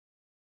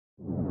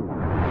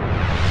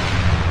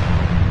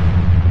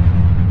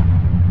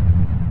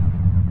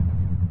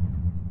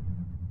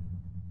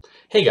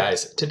Hey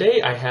guys,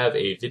 today I have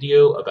a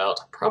video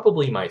about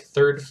probably my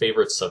third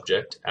favorite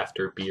subject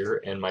after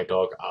beer and my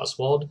dog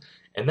Oswald,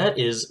 and that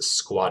is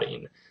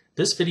squatting.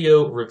 This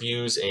video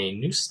reviews a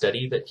new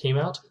study that came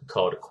out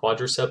called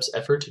Quadriceps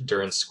Effort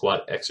During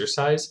Squat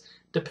Exercise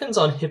Depends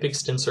on Hip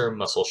Extensor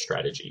Muscle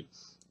Strategy.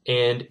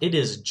 And it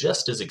is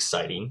just as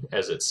exciting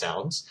as it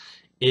sounds.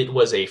 It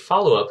was a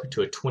follow-up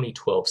to a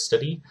 2012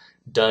 study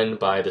done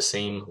by the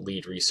same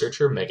lead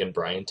researcher, Megan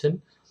Bryanton.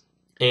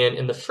 And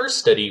in the first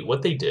study,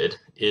 what they did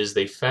is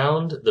they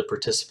found the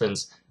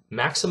participants'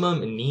 maximum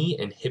knee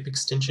and hip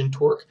extension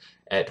torque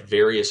at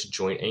various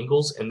joint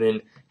angles and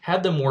then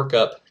had them work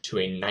up to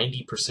a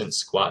 90%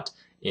 squat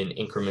in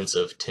increments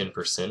of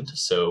 10%,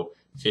 so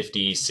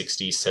 50,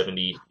 60,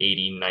 70,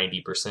 80,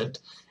 90%,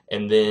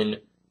 and then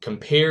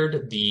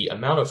compared the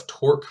amount of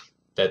torque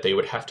that they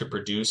would have to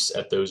produce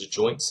at those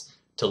joints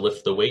to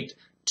lift the weight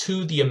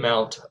to the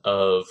amount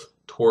of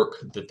torque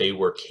that they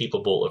were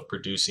capable of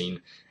producing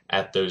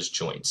at those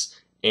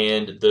joints.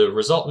 And the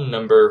resultant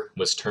number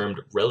was termed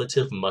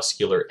relative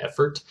muscular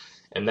effort,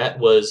 and that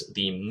was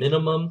the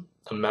minimum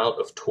amount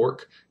of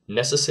torque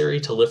necessary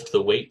to lift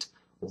the weight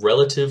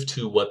relative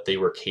to what they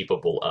were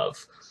capable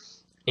of.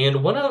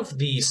 And one of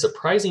the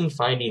surprising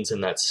findings in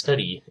that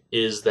study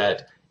is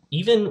that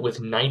even with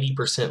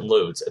 90%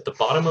 loads at the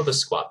bottom of a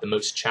squat, the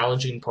most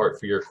challenging part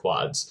for your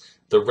quads,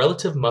 the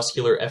relative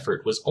muscular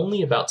effort was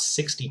only about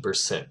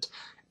 60%.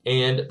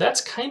 And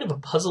that's kind of a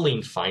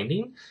puzzling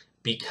finding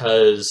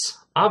because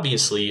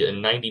obviously a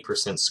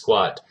 90%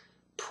 squat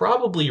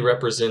probably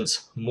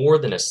represents more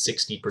than a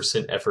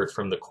 60% effort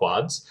from the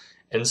quads.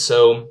 And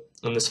so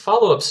in this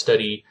follow-up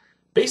study,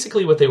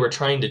 basically what they were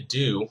trying to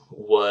do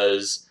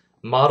was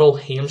model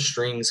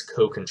hamstrings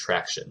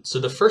co-contraction. So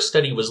the first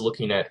study was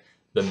looking at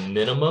the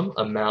minimum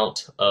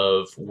amount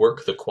of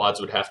work the quads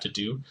would have to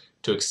do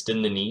to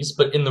extend the knees,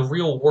 but in the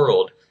real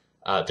world,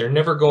 they're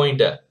never going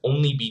to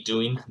only be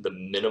doing the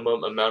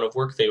minimum amount of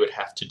work they would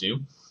have to do,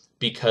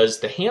 because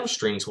the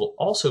hamstrings will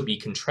also be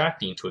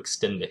contracting to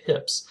extend the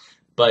hips.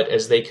 But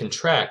as they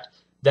contract,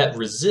 that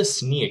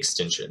resists knee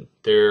extension.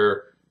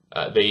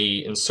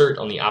 They insert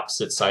on the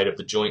opposite side of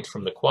the joint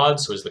from the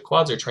quads, so as the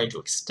quads are trying to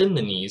extend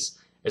the knees,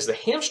 as the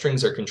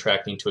hamstrings are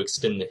contracting to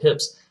extend the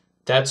hips,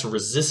 that's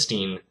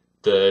resisting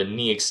the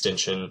knee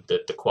extension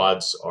that the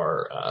quads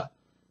are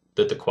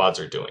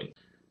doing.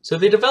 So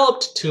they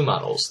developed two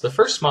models. The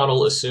first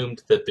model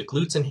assumed that the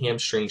glutes and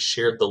hamstrings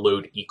shared the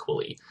load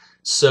equally.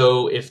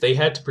 So if they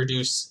had to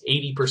produce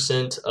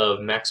 80%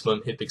 of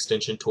maximum hip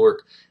extension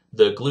torque,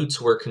 the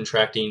glutes were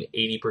contracting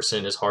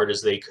 80% as hard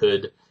as they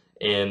could,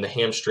 and the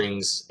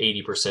hamstrings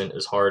 80%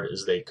 as hard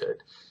as they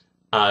could.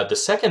 The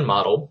second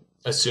model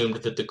assumed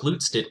that the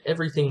glutes did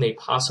everything they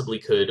possibly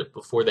could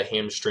before the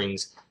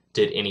hamstrings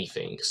did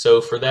anything.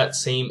 So for that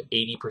same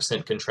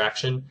 80%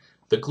 contraction,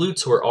 the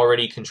glutes were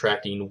already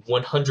contracting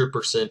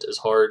 100% as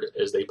hard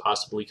as they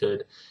possibly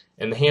could,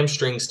 and the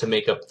hamstrings to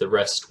make up the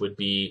rest would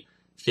be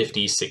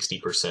 50,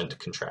 60%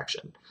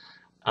 contraction.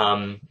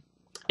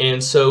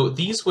 And so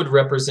these would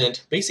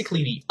represent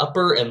basically the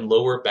upper and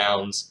lower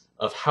bounds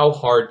of how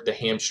hard the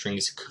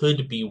hamstrings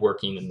could be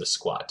working in the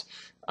squat.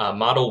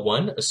 Model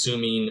 1,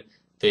 assuming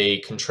they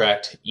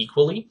contract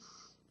equally,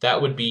 that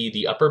would be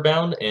the upper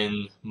bound,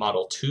 and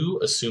Model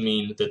 2,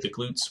 assuming that the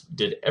glutes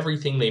did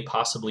everything they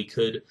possibly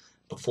could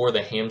before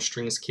the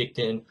hamstrings kicked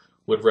in,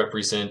 would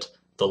represent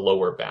the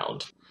lower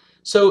bound.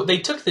 So they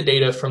took the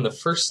data from the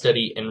first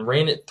study and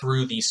ran it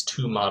through these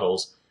two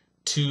models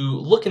to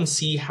look and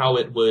see how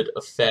it would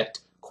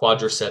affect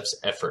quadriceps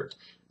effort.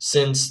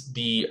 Since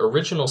the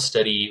original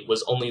study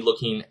was only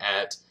looking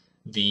at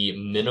the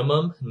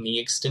minimum knee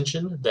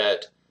extension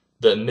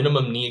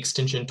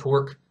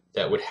torque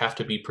that would have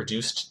to be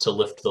produced to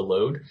lift the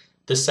load,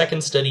 the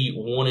second study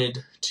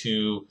wanted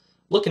to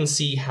look and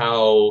see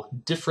how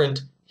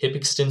different hip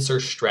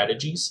extensor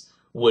strategies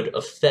would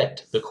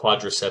affect the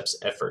quadriceps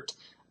effort.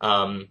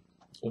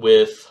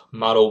 With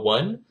Model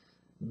 1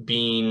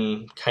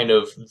 being kind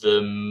of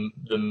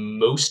the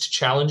most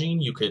challenging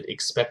you could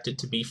expect it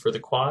to be for the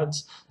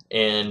quads,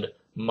 and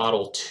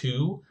Model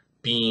 2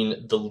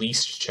 being the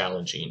least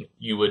challenging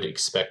you would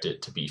expect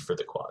it to be for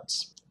the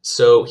quads.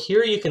 So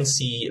here you can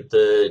see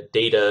the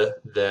data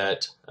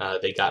that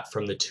they got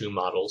from the two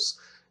models.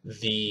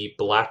 The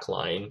black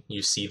line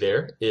you see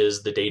there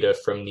is the data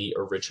from the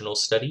original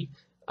study.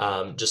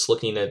 Just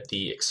looking at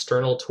the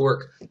external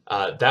torque,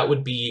 that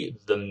would be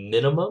the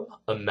minimum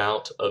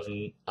amount of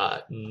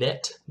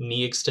net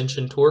knee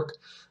extension torque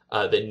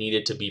that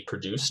needed to be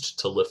produced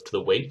to lift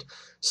the weight.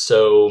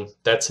 So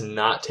that's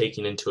not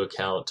taking into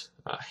account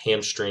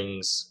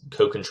hamstrings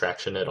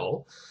co-contraction at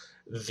all.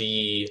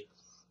 The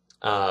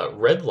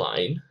red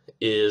line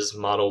is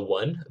Model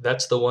 1.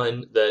 That's the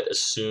one that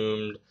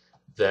assumed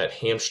that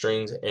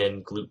hamstrings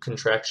and glute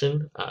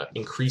contraction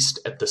increased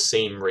at the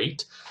same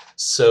rate.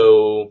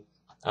 So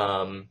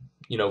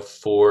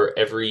for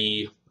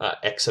every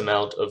X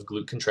amount of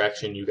glute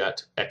contraction, you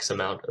got X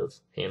amount of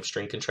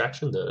hamstring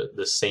contraction,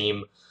 the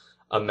same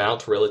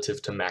amount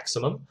relative to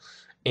maximum.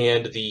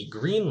 And the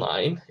green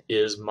line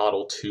is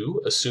Model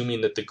 2,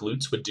 assuming that the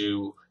glutes would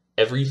do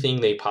everything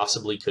they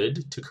possibly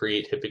could to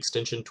create hip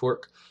extension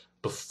torque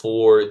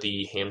before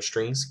the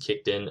hamstrings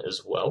kicked in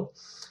as well.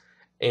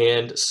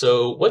 And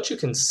so what you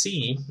can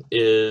see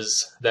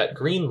is that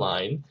green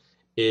line,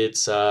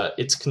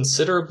 it's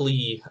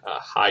considerably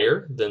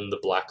higher than the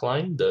black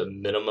line, the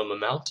minimum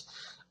amount.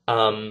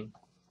 Um,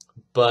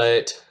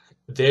 but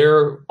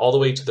there, all the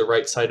way to the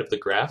right side of the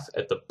graph,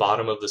 at the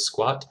bottom of the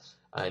squat,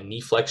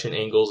 knee flexion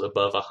angles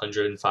above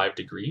 105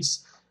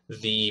 degrees.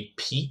 The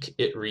peak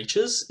it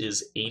reaches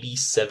is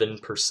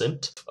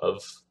 87%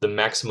 of the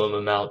maximum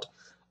amount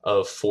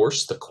of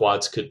force the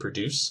quads could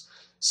produce.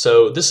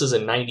 So this is a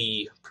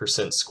 90%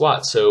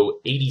 squat, so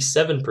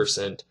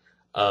 87%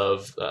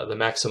 of the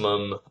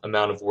maximum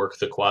amount of work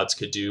the quads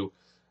could do.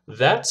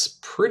 That's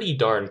pretty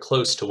darn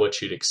close to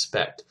what you'd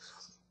expect.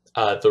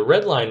 The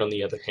red line, on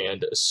the other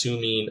hand,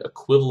 assuming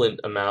equivalent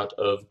amount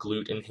of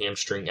glute and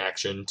hamstring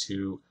action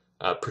to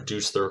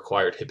produce the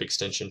required hip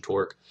extension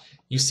torque,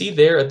 you see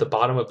there at the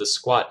bottom of the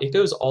squat, it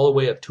goes all the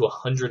way up to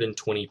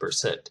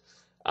 120%,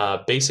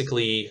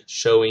 basically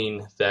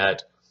showing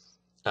that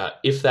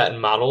if that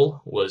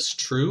model was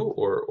true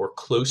or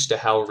close to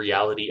how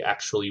reality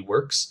actually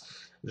works,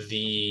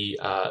 the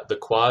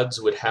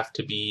quads would have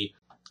to be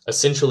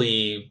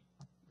essentially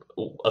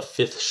a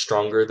fifth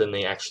stronger than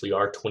they actually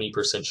are,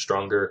 20%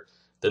 stronger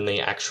than they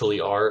actually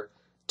are,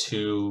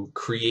 to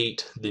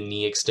create the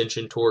knee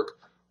extension torque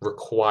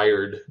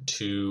required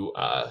to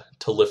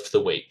lift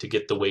the weight, to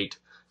get the weight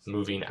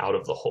moving out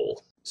of the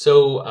hole.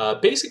 So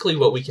basically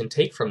what we can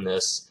take from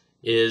this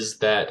is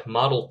that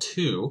Model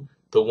 2,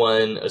 the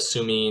one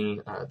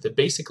assuming that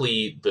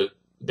basically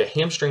the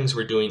hamstrings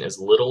were doing as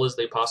little as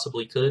they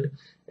possibly could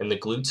and the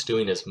glutes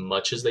doing as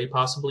much as they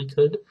possibly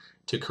could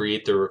to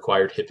create the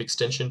required hip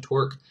extension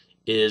torque,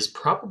 is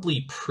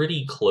probably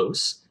pretty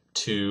close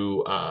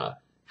to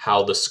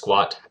how the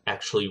squat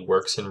actually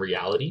works in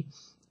reality.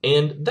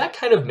 And that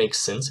kind of makes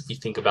sense if you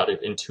think about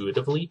it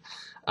intuitively,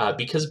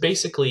 because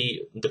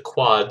basically the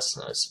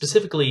quads,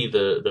 specifically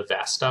the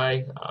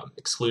vasti,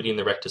 excluding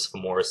the rectus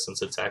femoris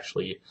since it's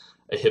actually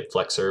a hip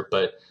flexor,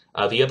 but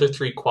the other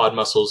three quad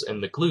muscles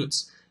and the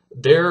glutes,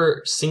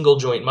 they're single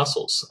joint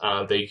muscles.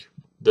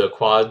 The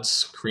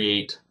quads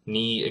create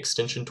knee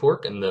extension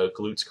torque and the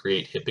glutes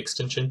create hip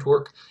extension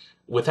torque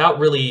without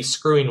really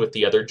screwing with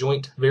the other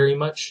joint very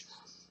much.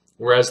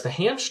 Whereas the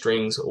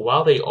hamstrings,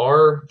 while they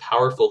are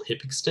powerful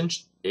hip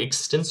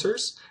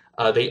extensors,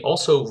 they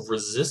also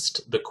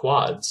resist the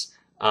quads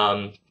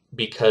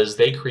because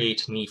they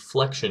create knee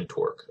flexion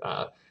torque,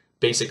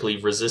 basically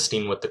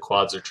resisting what the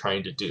quads are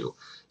trying to do.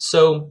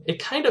 So it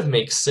kind of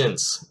makes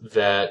sense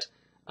that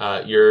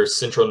your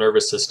central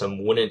nervous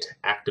system wouldn't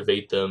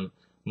activate them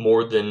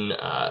more than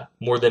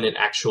it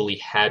actually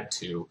had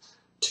to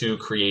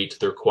create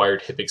the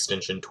required hip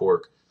extension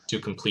torque to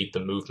complete the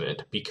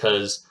movement,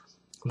 because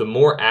the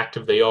more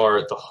active they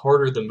are, the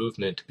harder the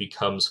movement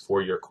becomes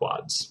for your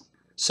quads.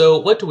 So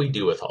what do we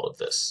do with all of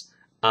this?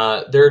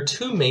 There are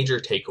two major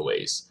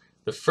takeaways.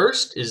 The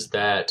first is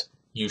that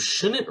you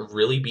shouldn't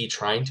really be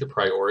trying to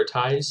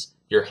prioritize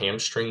your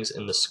hamstrings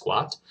in the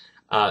squat.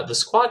 The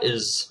squat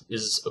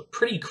is a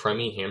pretty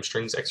crummy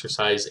hamstrings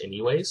exercise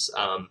anyways.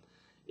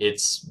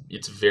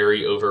 It's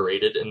very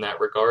overrated in that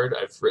regard.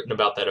 I've written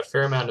about that a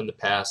fair amount in the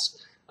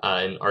past,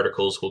 and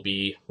articles will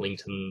be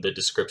linked in the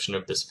description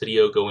of this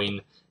video going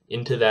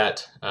into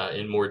that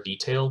in more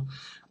detail.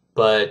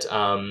 But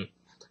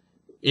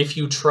if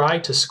you try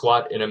to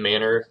squat in a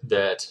manner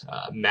that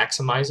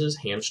maximizes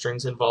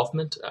hamstrings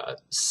involvement,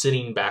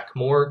 sitting back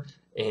more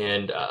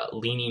and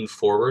leaning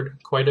forward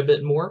quite a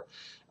bit more,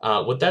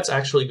 what that's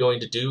actually going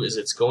to do is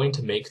it's going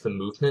to make the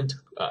movement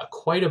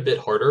quite a bit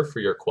harder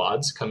for your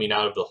quads coming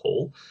out of the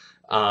hole,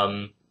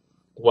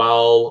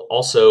 while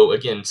also,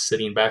 again,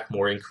 sitting back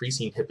more,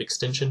 increasing hip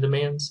extension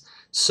demands.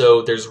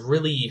 So there's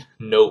really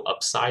no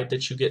upside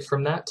that you get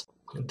from that.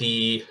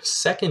 The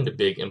second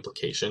big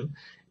implication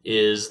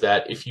is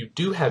that if you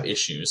do have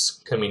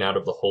issues coming out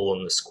of the hole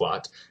in the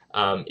squat,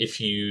 if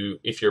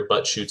your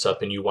butt shoots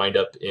up and you wind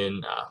up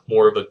in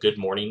more of a good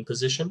morning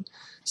position,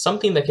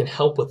 something that can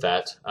help with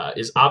that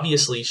is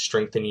obviously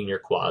strengthening your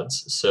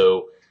quads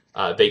so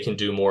they can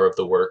do more of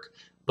the work.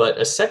 But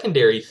a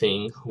secondary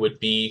thing would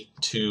be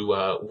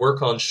to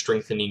work on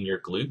strengthening your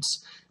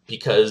glutes,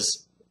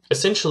 because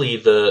essentially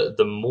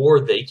the more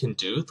they can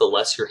do, the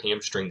less your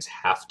hamstrings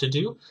have to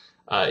do.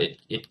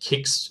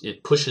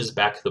 It pushes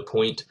back the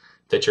point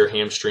that your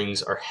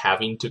hamstrings are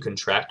having to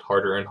contract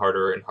harder and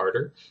harder and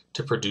harder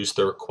to produce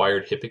the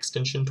required hip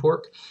extension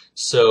torque.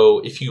 So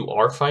if you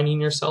are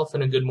finding yourself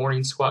in a good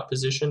morning squat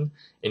position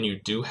and you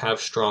do have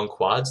strong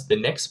quads, the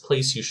next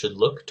place you should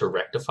look to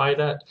rectify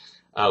that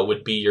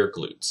would be your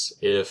glutes.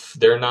 If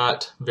they're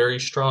not very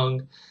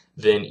strong,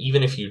 then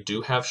even if you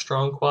do have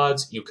strong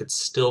quads, you could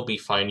still be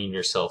finding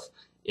yourself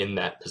in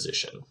that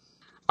position.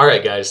 All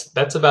right, guys,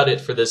 that's about it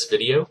for this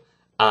video.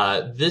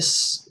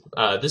 This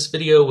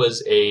video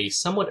was a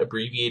somewhat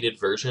abbreviated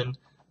version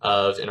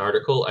of an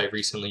article I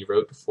recently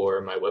wrote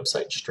for my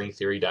website,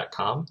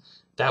 stringtheory.com.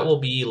 That will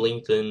be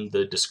linked in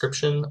the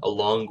description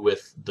along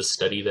with the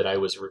study that I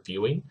was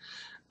reviewing.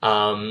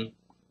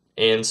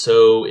 And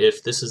so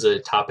if this is a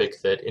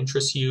topic that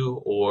interests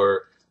you,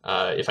 or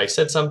if I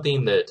said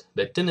something that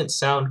didn't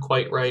sound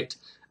quite right,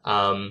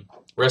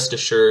 rest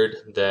assured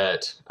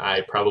that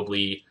I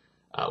probably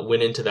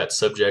went into that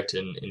subject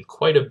in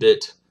quite a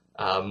bit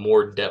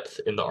more depth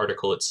in the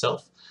article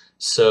itself.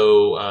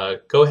 So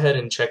go ahead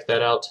and check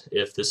that out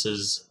if this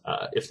is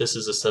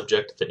a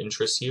subject that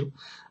interests you.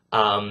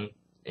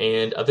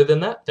 And other than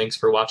that, thanks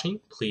for watching.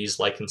 Please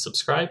like and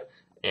subscribe,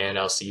 and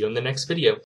I'll see you in the next video.